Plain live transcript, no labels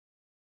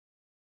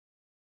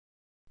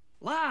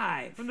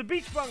Live From the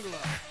Beach Bungalow.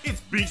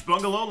 It's Beach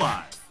Bungalow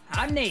Live.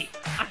 I'm Nate.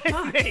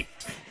 I'm Nate.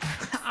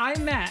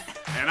 I'm Matt.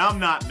 And I'm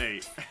not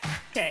Nate.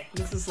 Okay,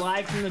 this is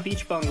live from the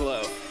Beach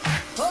Bungalow.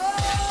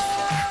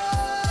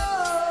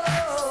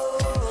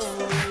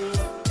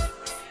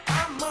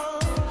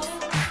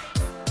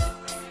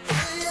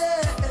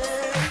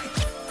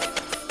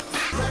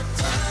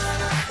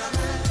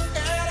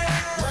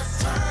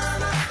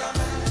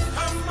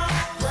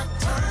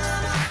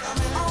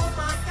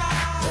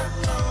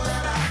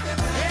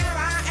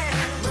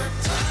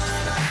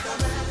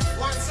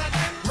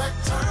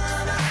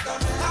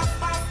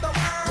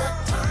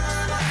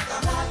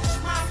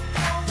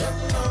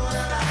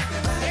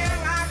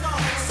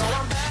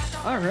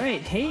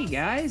 Alright, hey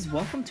guys,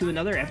 welcome to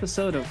another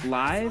episode of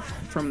Live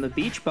from the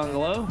Beach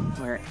Bungalow,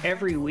 where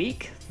every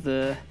week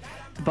the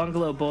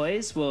Bungalow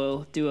Boys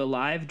will do a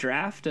live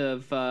draft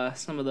of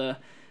some of the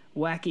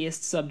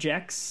wackiest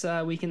subjects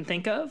we can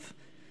think of.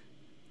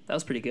 That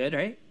was pretty good,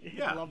 right?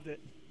 Yeah. I loved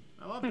it.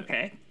 I love it.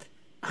 Okay.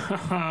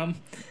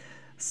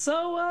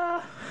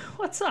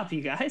 What's up,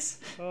 you guys?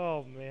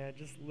 Oh, man.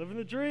 Just living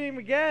the dream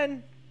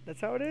again.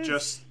 That's how it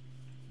is.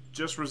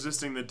 Just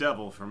resisting the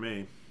devil for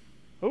me.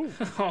 Oh.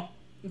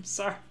 Oh, I'm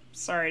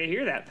sorry to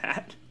hear that,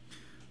 Pat.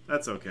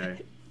 That's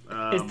okay.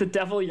 Is the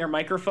devil your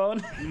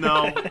microphone?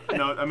 No.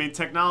 I mean,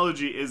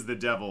 technology is the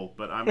devil,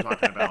 but I'm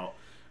talking about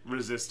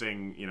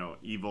resisting,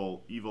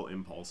 evil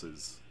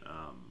impulses.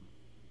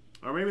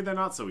 Or maybe they're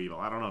not so evil.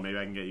 I don't know. Maybe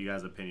I can get you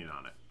guys' opinion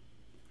on it.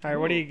 All right,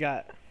 what do you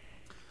got?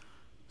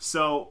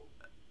 So,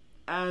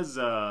 as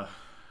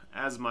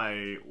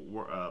my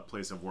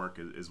place of work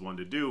is one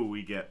to do,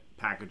 we get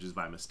packages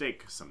by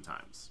mistake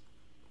sometimes.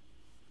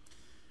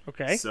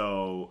 Okay.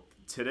 So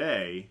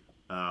today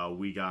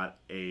we got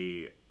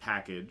a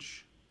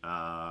package,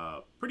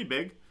 pretty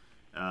big,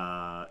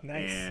 Nice.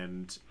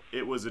 and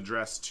it was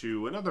addressed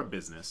to another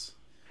business.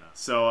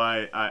 So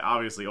I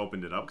obviously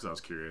opened it up because I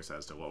was curious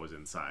as to what was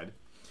inside.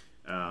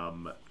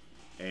 That's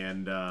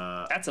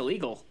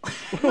illegal.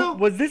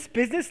 Was this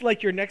business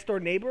like your next door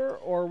neighbor,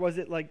 or was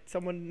it like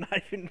someone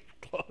not even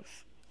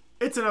close?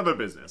 It's another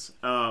business.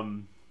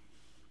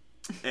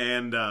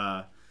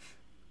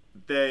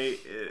 They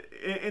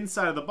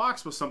inside of the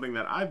box was something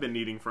that I've been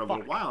needing for a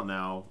little while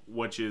now,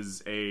 which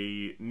is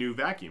a new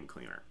vacuum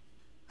cleaner.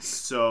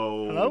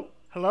 So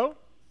Hello.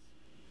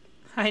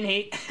 Hi,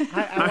 Nate.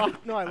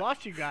 I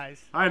lost you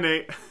guys. Hi,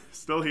 Nate.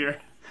 Still here.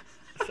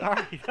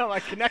 Sorry, no, my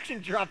connection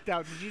dropped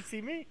out. Did you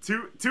see me?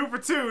 Two for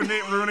two.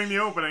 Nate ruining the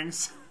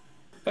openings.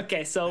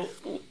 Okay, so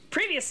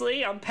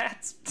previously on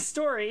Pat's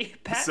story,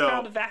 Pat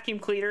found a vacuum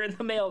cleaner in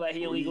the mail that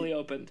he illegally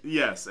opened.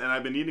 Yes, and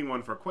I've been needing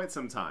one for quite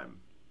some time.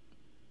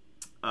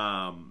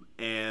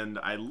 And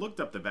I looked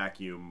up the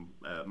vacuum,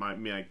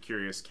 my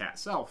curious cat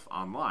self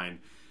online.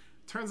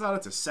 Turns out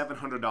it's a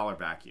 $700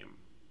 vacuum.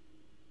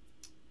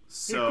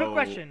 So, Quick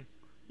question.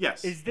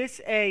 Yes. Is this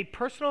a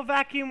personal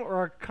vacuum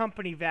or a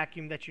company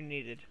vacuum that you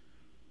needed?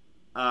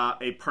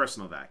 A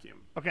personal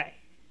vacuum. Okay.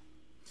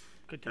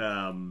 Good to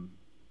know.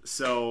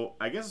 So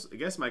I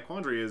guess my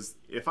quandary is,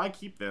 if I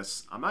keep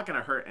this, I'm not going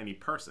to hurt any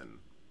person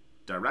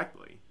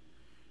directly.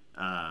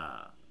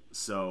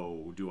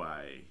 So do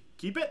I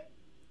keep it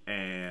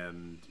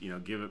and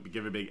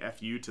give a big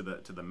FU to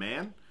the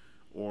man,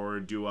 or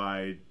do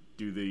I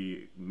do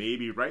the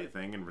maybe right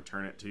thing and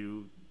return it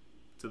to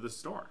the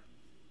store?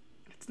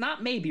 It's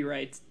not maybe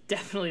right. It's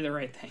definitely the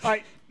right thing. All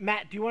right,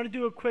 Matt, do you want to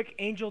do a quick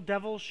angel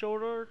devil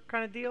shoulder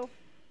kind of deal?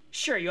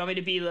 Sure, you want me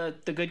to be the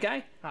good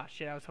guy? Ah,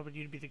 shit, I was hoping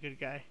you'd be the good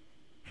guy.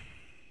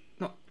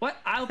 No, what?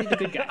 I'll be the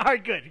good guy. All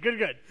right, good.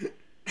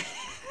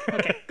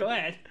 Okay, go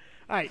ahead.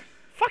 All right,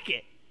 fuck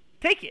it.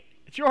 Take it.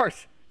 It's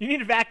yours. You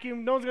need a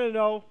vacuum. No one's going to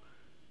know.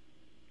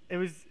 It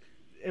was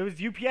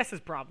UPS's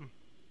problem.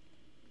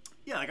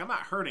 Yeah, I'm not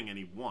hurting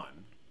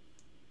anyone.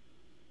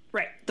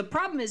 Right. The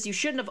problem is you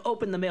shouldn't have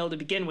opened the mail to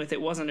begin with.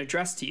 It wasn't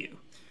addressed to you.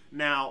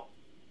 Now,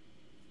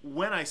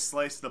 when I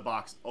sliced the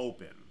box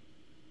open,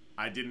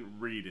 I didn't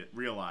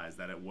realize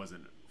that it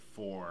wasn't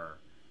for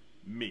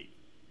me.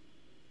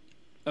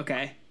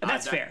 Okay,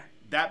 that's fair.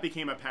 That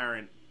became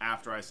apparent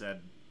after I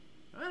said,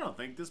 I don't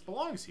think this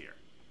belongs here.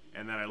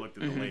 And then I looked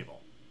at the label.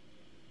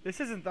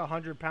 This isn't the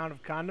 100-pound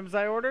of condoms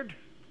I ordered.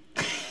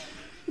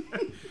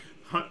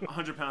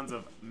 100 pounds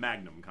of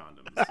Magnum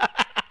condoms.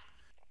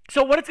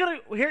 So what it's gonna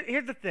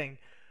here's the thing.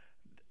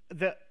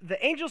 The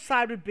angel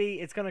side would be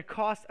it's gonna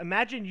cost.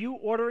 Imagine you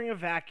ordering a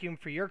vacuum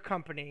for your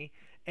company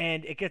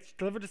and it gets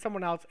delivered to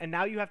someone else, and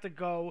now you have to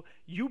go.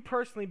 You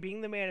personally,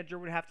 being the manager,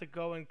 would have to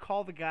go and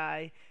call the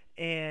guy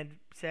and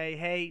say,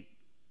 "Hey,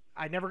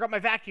 I never got my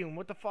vacuum.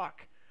 What the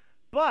fuck?"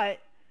 But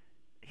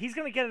he's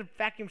gonna get a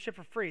vacuum shipped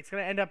for free. It's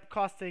gonna end up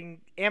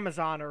costing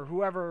Amazon or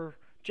whoever.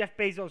 Jeff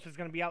Bezos is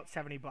going to be out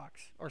 $70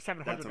 or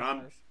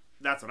 $700.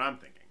 That's what I'm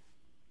thinking.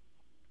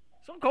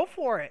 So go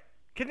for it.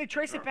 Can they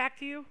trace it back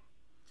to you?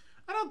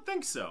 I don't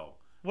think so.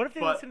 What if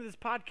they listen to this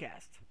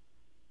podcast?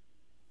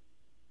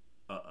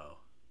 Uh-oh.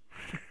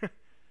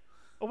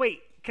 Oh,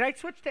 wait. Can I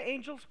switch to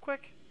angels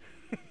quick?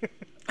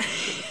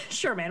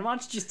 Sure, man. Why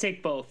don't you just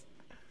take both?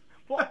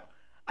 Well,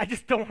 I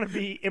just don't want to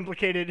be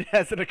implicated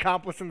as an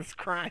accomplice in this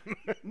crime.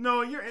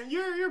 No,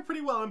 you're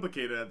pretty well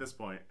implicated at this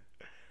point.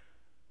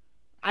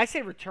 I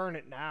say return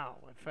it now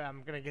if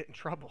I'm gonna get in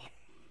trouble.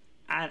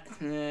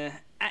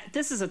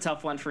 This is a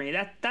tough one for me.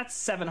 That's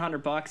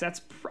 $700.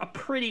 That's a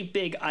pretty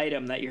big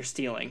item that you're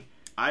stealing.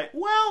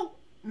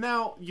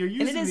 Now you're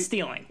using. And it is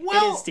stealing.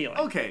 Well, it is stealing.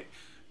 Okay,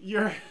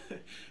 you're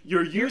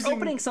You're using.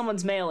 opening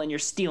someone's mail and you're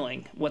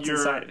stealing what's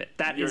inside of it.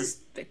 That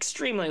is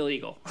extremely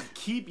illegal.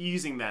 Keep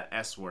using that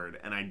S word,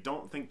 and I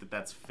don't think that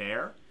that's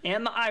fair.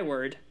 And the I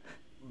word.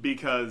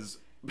 Because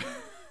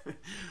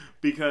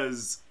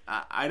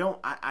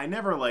I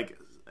never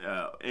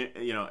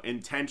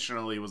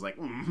intentionally was like,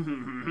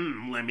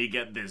 let me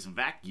get this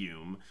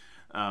vacuum.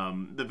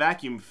 The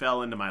vacuum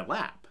fell into my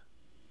lap.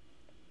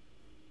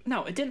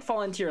 No, it didn't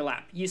fall into your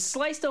lap. You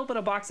sliced open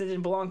a box that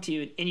didn't belong to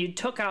you, and you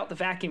took out the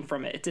vacuum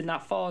from it. It did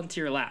not fall into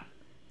your lap.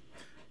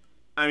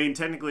 I mean,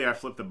 technically, I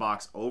flipped the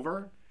box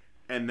over,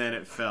 and then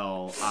it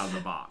fell out of the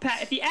box.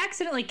 Pat, if you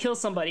accidentally kill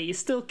somebody, you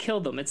still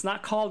killed them. It's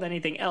not called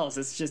anything else.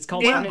 It's just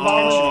called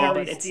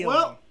Involuntary stealing.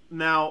 Well,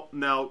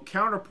 now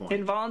counterpoint.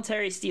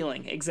 Involuntary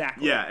stealing,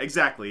 exactly. Yeah,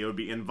 exactly. It would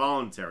be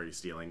involuntary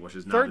stealing, which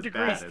is not as Third-degree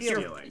bad as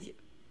stealing. stealing.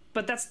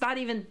 But that's not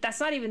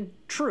even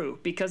true,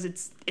 because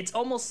it's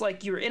almost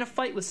like you were in a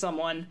fight with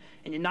someone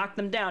and you knocked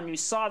them down and you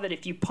saw that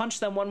if you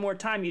punched them one more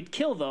time you'd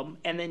kill them,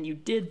 and then you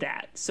did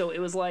that. So it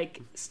was like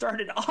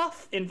started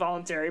off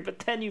involuntary, but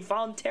then you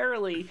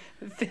voluntarily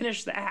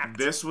finished the act.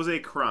 This was a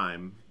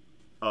crime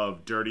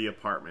of dirty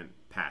apartment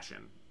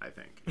passion, I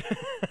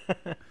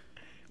think.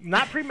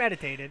 Not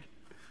premeditated,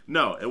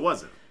 No, it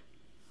wasn't.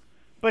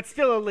 but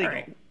still illegal. All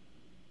right.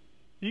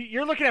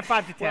 You're looking at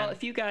 5 to 10. Well,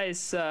 if you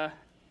guys,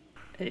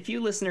 if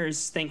you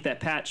listeners think that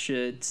Pat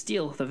should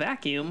steal the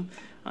vacuum,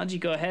 why don't you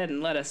go ahead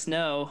and let us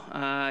know?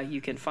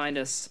 You can find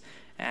us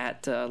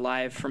at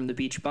Live from the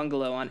Beach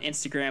Bungalow on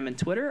Instagram and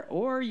Twitter,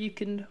 or you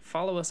can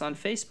follow us on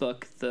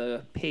Facebook.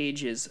 The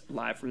page is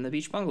Live from the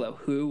Beach Bungalow.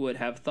 Who would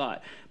have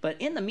thought? But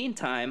in the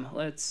meantime,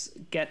 let's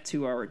get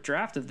to our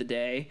draft of the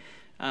day.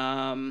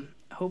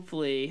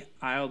 Hopefully,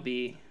 I'll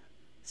be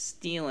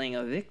stealing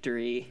a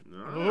victory.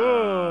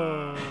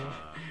 Ooh.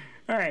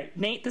 All right,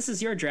 Nate, this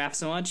is your draft,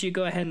 so why don't you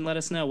go ahead and let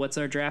us know what's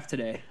our draft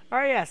today? All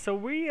right, yeah. So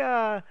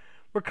we're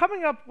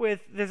coming up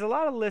with. There's a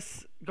lot of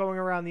lists going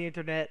around the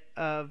internet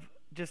of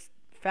just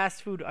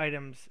fast food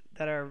items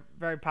that are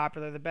very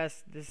popular. The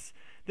best. This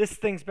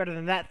thing's better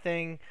than that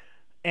thing,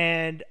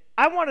 and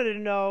I wanted to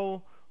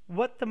know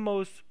what the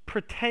most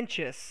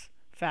pretentious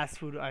fast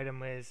food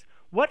item is.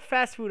 What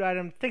fast food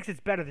item thinks it's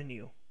better than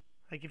you?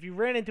 Like if you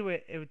ran into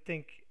it, it would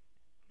think,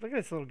 "Look at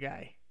this little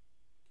guy.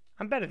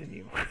 I'm better than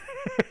you."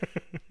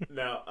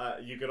 Now,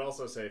 you could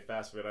also say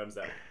fast food items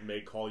that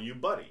may call you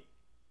buddy.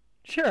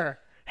 Sure.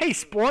 Hey,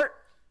 sport.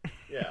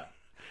 Yeah.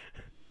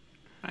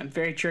 I'm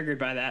very triggered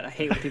by that. I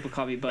hate when people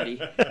call me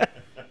buddy.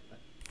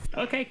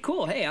 Okay,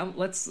 cool. Hey,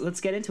 let's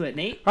get into it,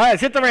 Nate. All right,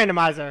 let's hit the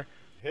randomizer.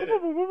 Hit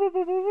it.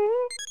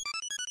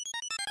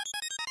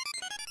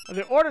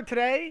 The order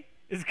today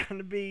is going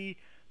to be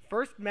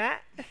first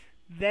Matt,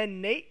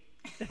 then Nate,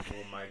 Oh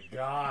my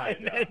god.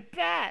 and then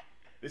Pat.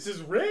 This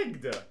is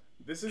rigged.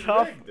 This is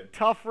Tough rigged.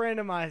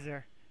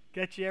 randomizer.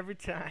 Get you every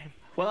time.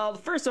 Well, the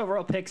first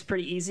overall pick's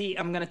pretty easy.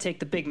 I'm going to take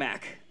the Big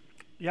Mac.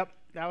 Yep,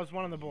 that was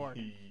one on the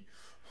board.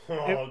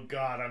 Oh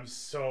god, I'm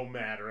so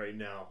mad right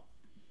now.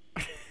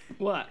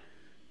 What?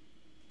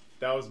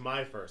 That was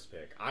my first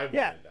pick. I wanted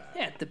Yeah. that.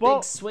 Yeah, the Well-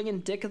 big swinging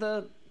dick of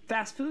the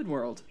fast food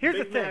world. Here's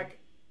Big the thing. Mac.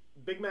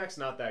 Big Mac's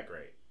not that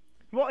great.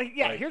 Well,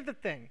 yeah, Like- here's the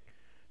thing.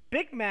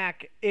 Big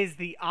Mac is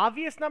the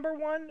obvious number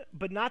one,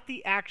 but not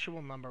the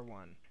actual number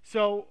one.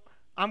 So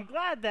I'm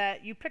glad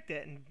that you picked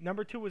it, and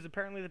number 2 was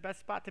apparently the best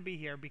spot to be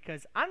here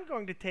because I'm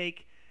going to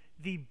take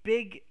the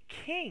Big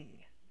King.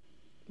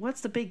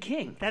 What's the Big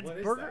King? That's What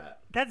is Burger. that?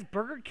 That's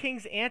Burger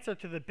King's answer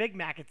to the Big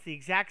Mac. It's the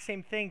exact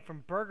same thing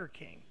from Burger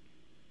King.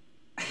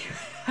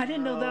 I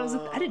didn't know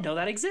that I didn't know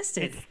that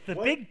existed. It's the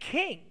What? Big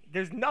King.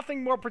 There's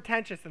nothing more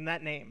pretentious than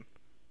that name.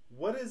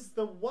 What is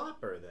the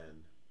Whopper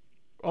then?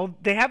 Well,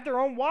 they have their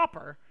own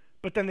Whopper,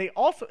 but then they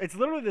also, it's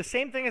literally the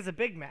same thing as a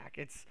Big Mac.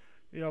 It's,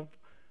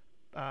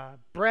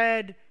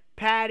 bread,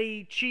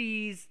 patty,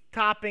 cheese,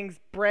 toppings,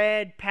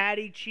 bread,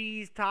 patty,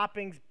 cheese,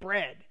 toppings,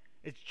 bread.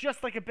 It's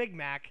just like a Big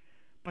Mac,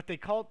 but they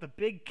call it the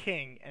Big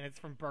King, and it's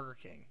from Burger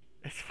King.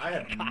 It's I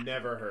have fucking-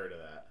 never heard of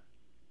that.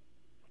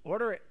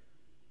 Order it.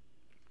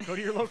 Go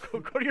to your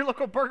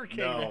local Burger King.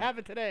 No. They have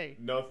it today.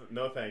 No,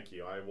 thank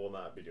you. I will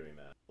not be doing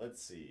that.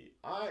 Let's see.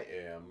 I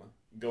am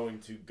going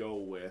to go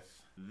with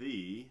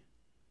the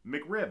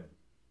McRib.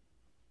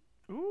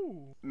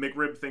 Ooh,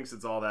 McRib thinks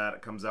it's all that.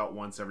 It comes out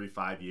once every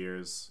 5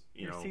 years.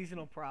 You your know,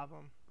 seasonal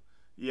problem.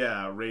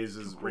 yeah,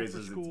 raises Too cool for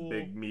its school.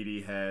 big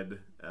meaty head.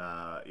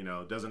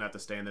 Doesn't have to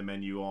stay in the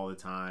menu all the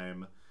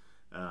time.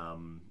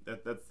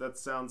 That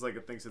sounds like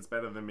it thinks it's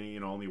better than me.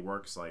 Only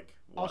works like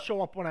I'll what?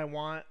 show up when I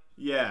want.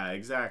 Yeah,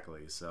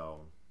 exactly.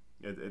 So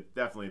it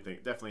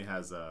definitely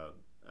has a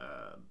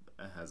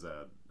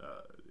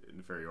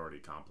inferiority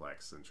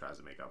complex and tries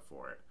to make up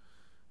for it.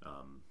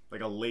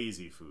 Like a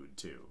lazy food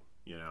too.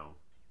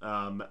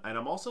 And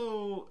I'm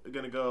also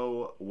gonna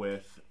go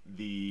with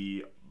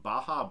the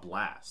Baja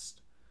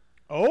Blast.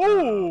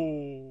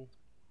 Oh,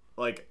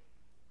 Like,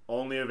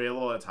 only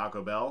available at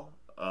Taco Bell.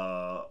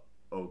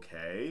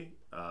 Okay.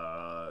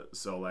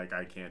 So like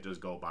I can't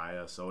just go buy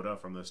a soda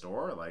from the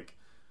store. Like,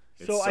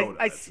 it's so soda.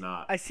 I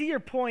Not. I see your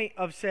point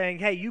of saying,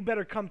 hey, you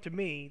better come to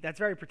me. That's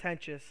very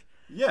pretentious.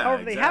 Yeah.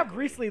 However, they have exactly.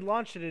 recently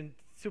launched it in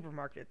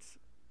supermarkets.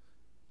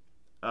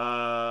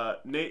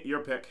 Nate, your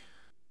pick.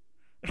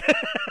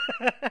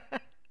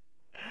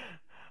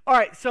 All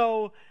right,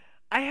 so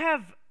I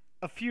have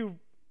a few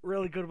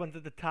really good ones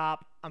at the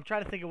top. I'm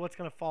trying to think of what's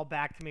going to fall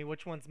back to me,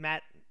 which ones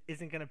Matt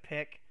isn't going to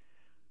pick.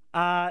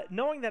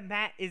 Knowing that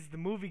Matt is the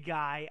movie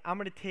guy, I'm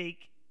going to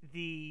take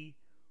the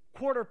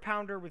Quarter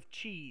Pounder with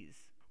cheese,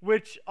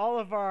 which all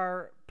of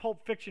our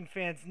Pulp Fiction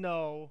fans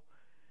know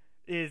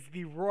is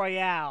the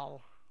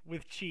Royale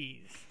with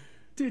cheese.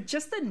 Dude,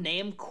 just the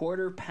name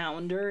Quarter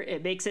Pounder,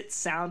 it makes it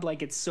sound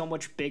like it's so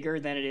much bigger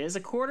than it is. A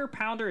Quarter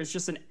Pounder is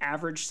just an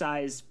average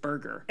sized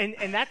burger. And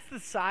that's the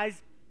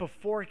size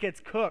before it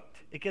gets cooked.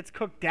 It gets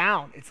cooked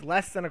down. It's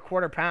less than a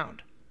quarter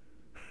pound.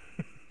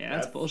 Yeah,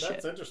 that's bullshit.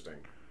 That's interesting.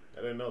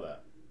 I didn't know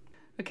that.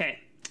 Okay,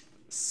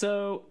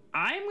 so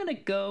I'm going to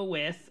go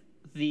with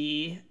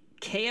the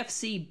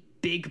KFC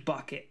Big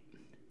Bucket.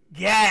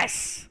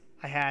 Yes!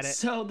 I had it.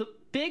 So the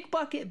Big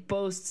Bucket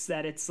boasts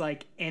that it's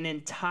like an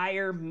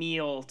entire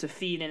meal to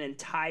feed an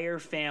entire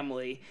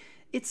family.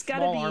 It's got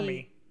to Small be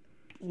army.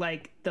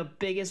 like the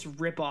biggest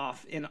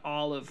ripoff in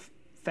all of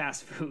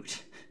fast food.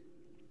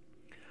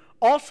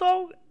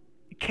 Also,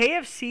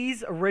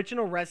 KFC's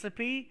original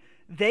recipe,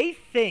 they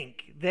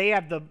think they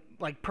have the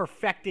like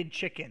perfected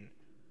chicken.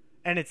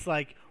 And it's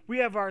like, we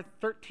have our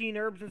 13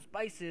 herbs and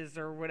spices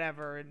or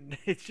whatever, and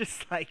it's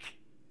just like,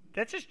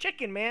 that's just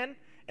chicken, man,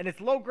 and it's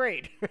low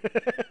grade.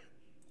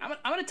 I'm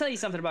going to tell you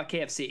something about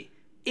KFC.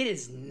 It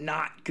is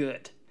not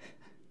good.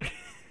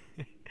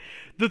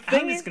 The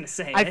thing I'm is, just gonna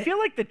say I it. feel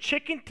like the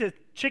chicken to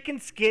chicken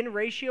skin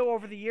ratio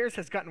over the years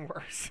has gotten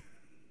worse.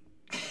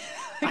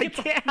 I get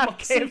the can't have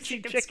muscle KFC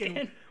chicken chicken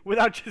skin.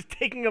 without just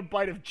taking a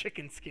bite of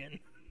chicken skin.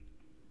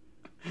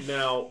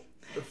 Now,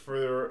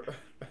 for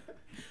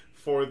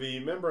the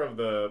member of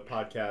the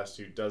podcast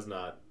who does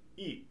not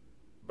eat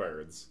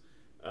birds,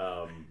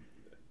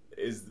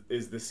 is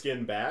the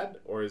skin bad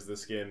or is the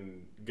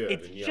skin good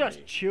It's and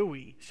just yummy?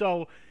 chewy.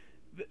 So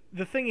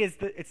the thing is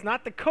that it's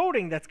not the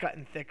coating that's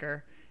gotten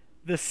thicker.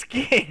 The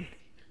skin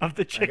of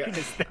the chicken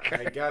is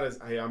thicker.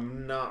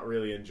 I'm not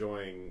really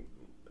enjoying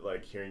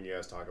like hearing you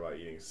guys talk about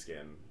eating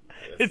skin.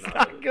 It's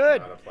not good.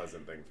 Not a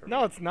pleasant thing for me.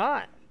 No, it's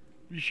not.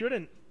 You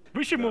shouldn't.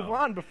 We should move No.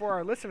 on before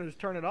our listeners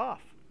turn it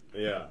off.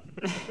 Yeah.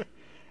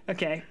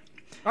 Okay.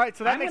 All right,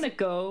 so that I'm makes going to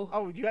go...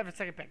 Oh, you have a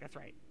second pick. That's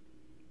right.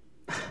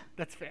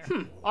 That's fair.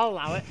 I'll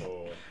allow it.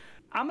 Oh.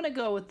 I'm going to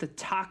go with the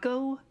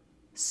Taco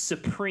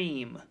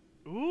Supreme.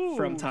 Ooh,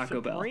 From Taco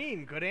Bell.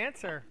 Supreme. Good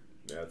answer.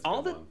 Yeah, that's a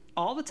All good the one.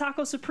 all the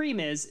Taco Supreme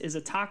is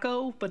a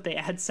taco, but they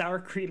add sour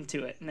cream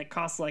to it, and it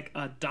costs like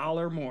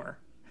 $1 more.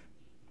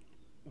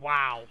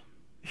 Wow.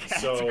 Yeah,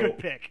 that's So- a good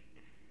pick.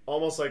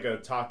 Almost like a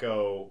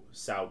taco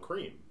sour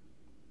cream.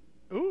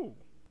 Ooh.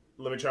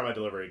 Let me try my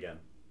delivery again.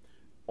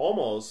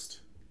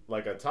 Almost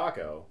like a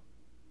taco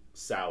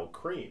sour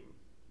cream.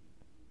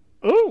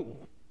 Ooh.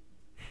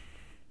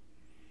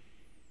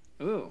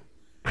 Ooh.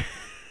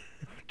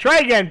 Try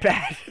again,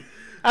 Pat.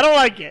 I don't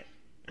like it.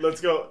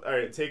 Let's go. All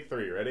right, take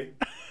 3. Ready?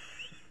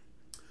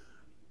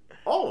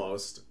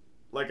 Almost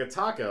like a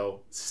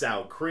taco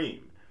sour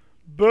cream.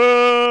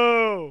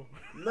 Boo.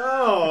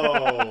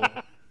 No.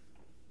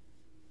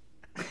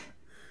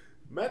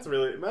 Matt's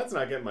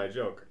not getting my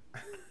joke.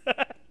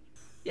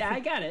 Yeah, I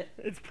got it.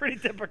 It's pretty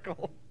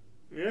typical.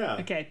 Yeah.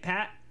 Okay,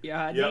 Pat,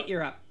 Nate,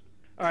 you're up.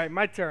 All right,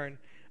 my turn.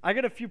 I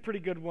got a few pretty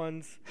good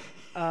ones.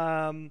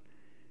 This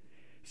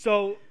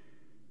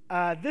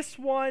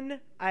one,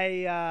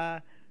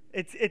 I'm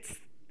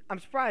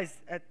surprised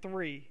at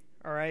 3.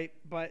 All right,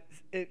 but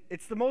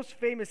it's the most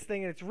famous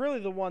thing, and it's really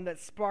the one that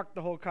sparked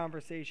the whole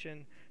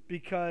conversation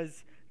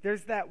because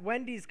there's that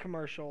Wendy's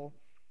commercial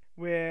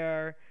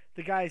where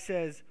the guy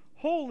says,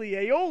 "Holy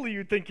aioli,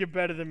 you think you're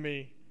better than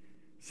me?"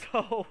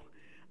 So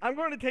I'm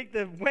going to take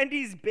the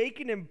Wendy's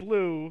bacon and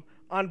blue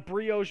on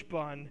brioche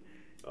bun,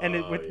 and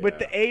with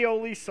the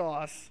aioli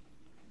sauce.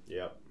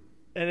 Yep.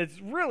 And it's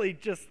really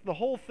just the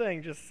whole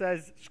thing just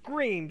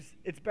screams,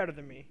 it's better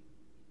than me.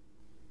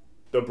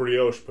 The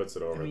brioche puts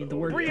it over. I mean, the the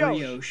word Brioche,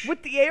 brioche.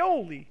 with the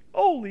aioli.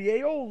 Holy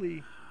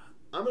aioli.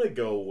 I'm gonna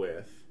go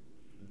with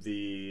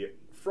the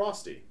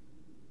frosty.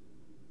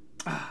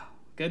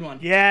 Good one.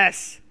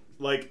 Yes.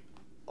 Like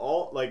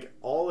all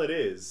it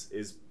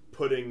is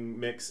pudding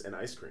mix and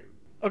ice cream.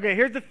 Okay,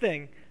 here's the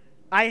thing.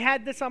 I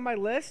had this on my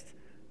list,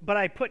 but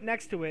I put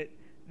next to it,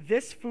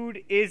 this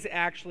food is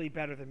actually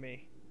better than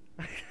me.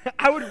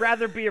 I would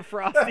rather be a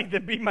Frosty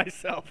than be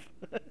myself.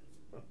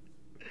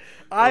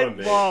 I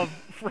Nate. love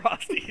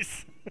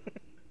Frosties.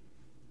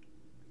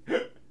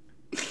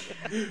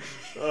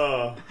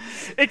 Oh.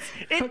 It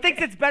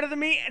thinks it's better than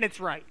me, and it's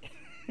right.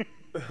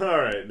 All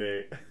right,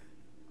 Nate.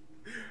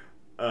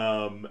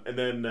 And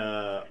then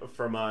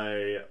for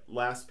my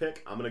last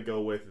pick, I'm gonna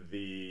go with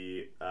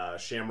the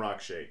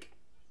Shamrock Shake.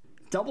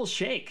 Double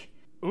shake.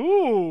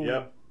 Ooh.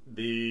 Yep.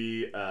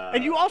 The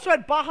And you also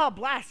had Baja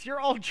Blast. You're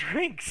all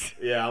drinks.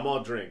 yeah, I'm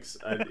all drinks.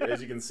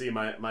 As you can see,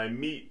 my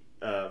meat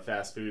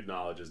fast food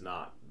knowledge is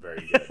not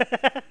very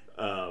good.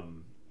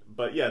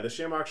 But yeah, the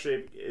Shamrock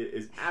Shake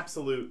is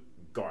absolute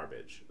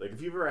garbage. Like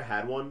if you've ever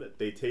had one,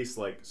 they taste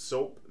like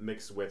soap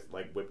mixed with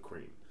like whipped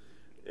cream.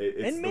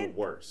 It's the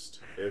worst.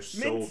 They're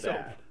so mint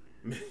bad.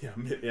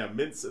 Yeah,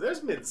 mint.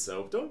 There's mint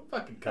soap. Don't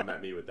fucking come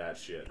at me with that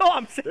shit. No,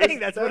 I'm saying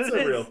that's what it is.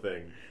 That's a real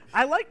thing.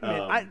 I like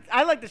mint.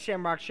 I like the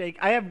Shamrock Shake.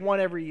 I have one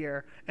every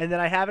year, and then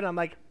I have it. I'm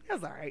like,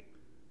 that's all right.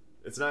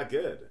 It's not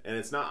good, and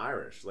it's not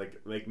Irish.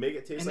 Like make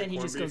it taste And like then he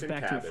corned just beef goes and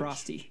back cabbage. to a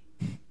Frosty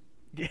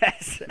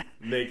Yes.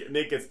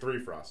 Nate gets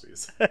 3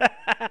 Frosties.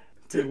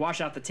 to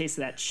wash out the taste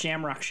of that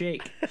Shamrock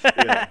Shake.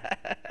 Yeah.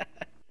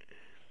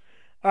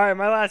 All right,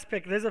 my last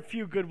pick. There's a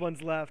few good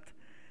ones left.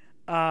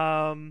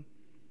 I'm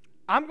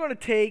going to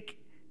take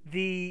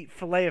the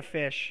fillet of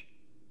fish.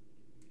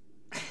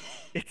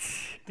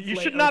 You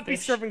should not be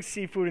serving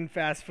seafood in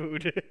fast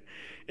food.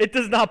 It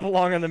does not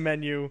belong on the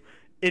menu.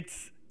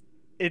 It's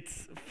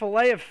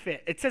fillet of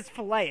fish. It says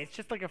fillet. It's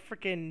just like a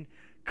freaking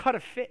cut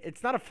of fish.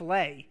 It's not a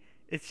fillet.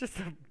 It's just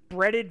a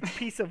breaded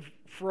piece of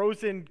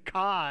frozen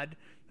cod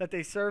that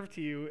they serve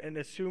to you and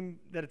assume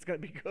that it's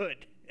going to be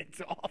good.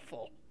 It's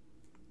awful.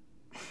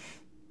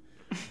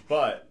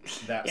 But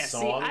that Yeah,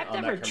 song see, I've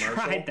on never that commercial,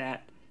 tried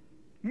that.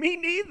 Me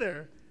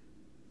neither.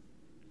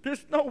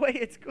 There's no way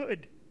it's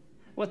good.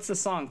 What's the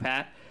song,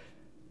 Pat?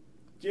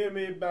 give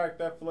me back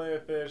that fillet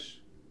of fish.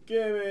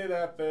 Give me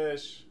that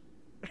fish.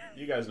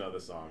 You guys know the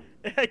song.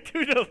 I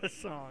do know the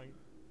song.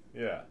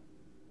 Yeah.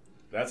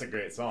 That's a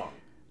great song.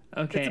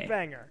 Okay. It's a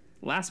banger.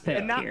 Last pick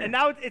And now, here. and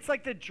now it's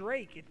like the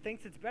Drake. It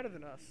thinks it's better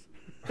than us.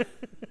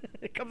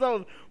 It comes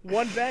out with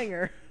one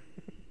banger.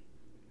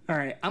 All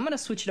right, I'm going to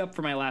switch it up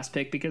for my last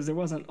pick because there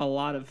wasn't a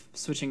lot of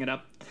switching it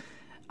up.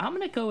 I'm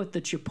going to go with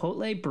the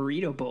Chipotle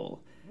Burrito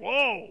Bowl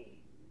Whoa.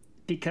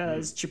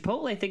 because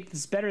Chipotle thinks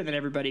it's better than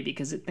everybody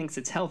because it thinks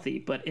it's healthy,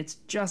 but it's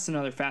just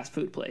another fast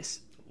food place.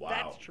 Wow.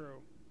 That's true.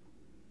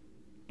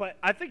 But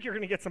I think you're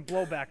going to get some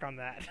blowback on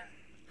that.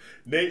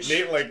 Nate's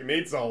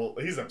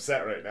he's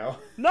upset right now.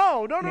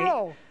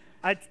 No.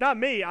 It's not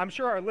me. I'm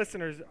sure our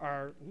listeners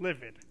are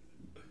livid.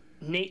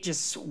 Nate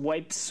just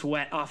wiped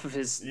sweat off of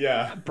his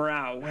Yeah.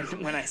 brow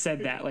when I said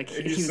that. Like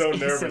he He's was so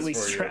nervous instantly for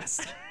you.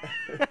 stressed.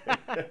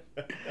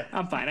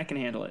 I'm fine. I can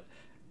handle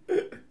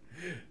it.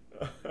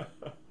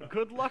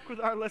 Good luck with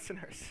our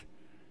listeners.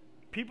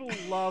 People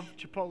love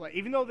Chipotle,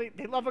 even though they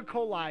love a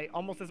coli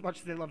almost as much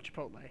as they love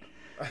Chipotle.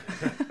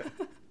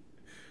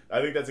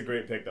 I think that's a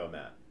great pick, though,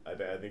 Matt. I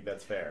think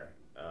that's fair.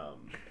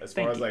 As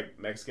Thank far as you. like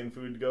Mexican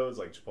food goes,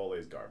 like Chipotle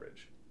is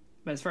garbage.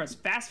 But as far as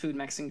fast food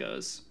Mexican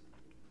goes,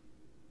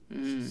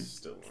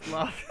 Still.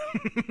 Love.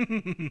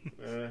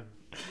 Eh.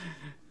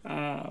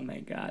 oh my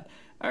god.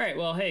 All right,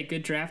 well, hey,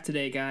 good draft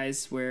today,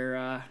 guys.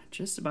 We're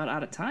just about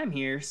out of time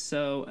here,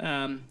 so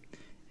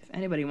if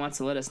anybody wants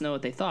to let us know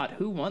what they thought,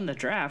 who won the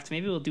draft,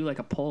 maybe we'll do like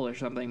a poll or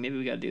something. Maybe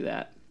we got to do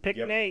that. Pick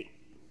Yep. Nate.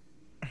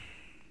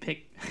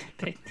 Pick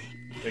Pick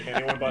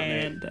anyone but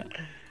Nate. and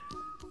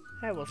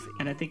Hey, we'll see.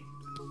 and I think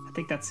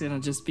that's gonna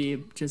just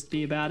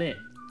be about it.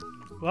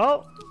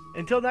 Well,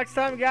 until next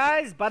time,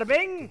 guys. Bada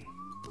bing.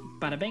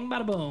 Bada bing,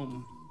 bada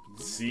boom.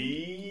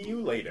 See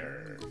you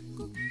later.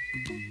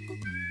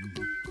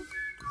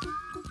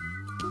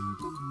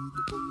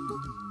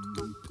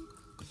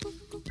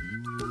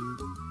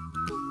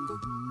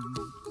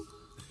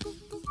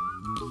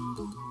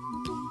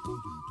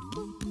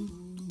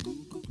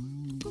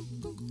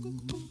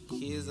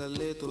 Here's a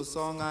little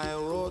song I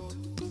wrote.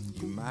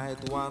 You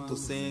might want to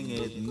sing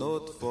it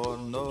note for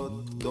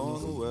note.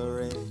 Don't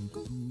worry.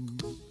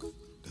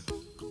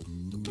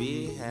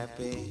 Be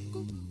happy.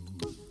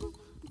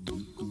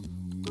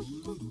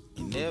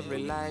 In every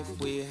life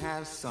we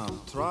have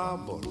some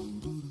trouble.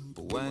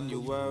 But when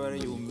you worry,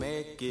 you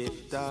make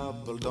it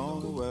double.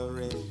 Don't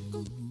worry.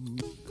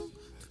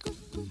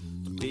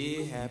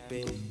 Be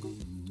happy.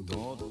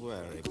 Don't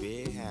worry.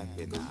 Be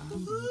happy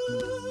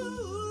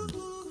now.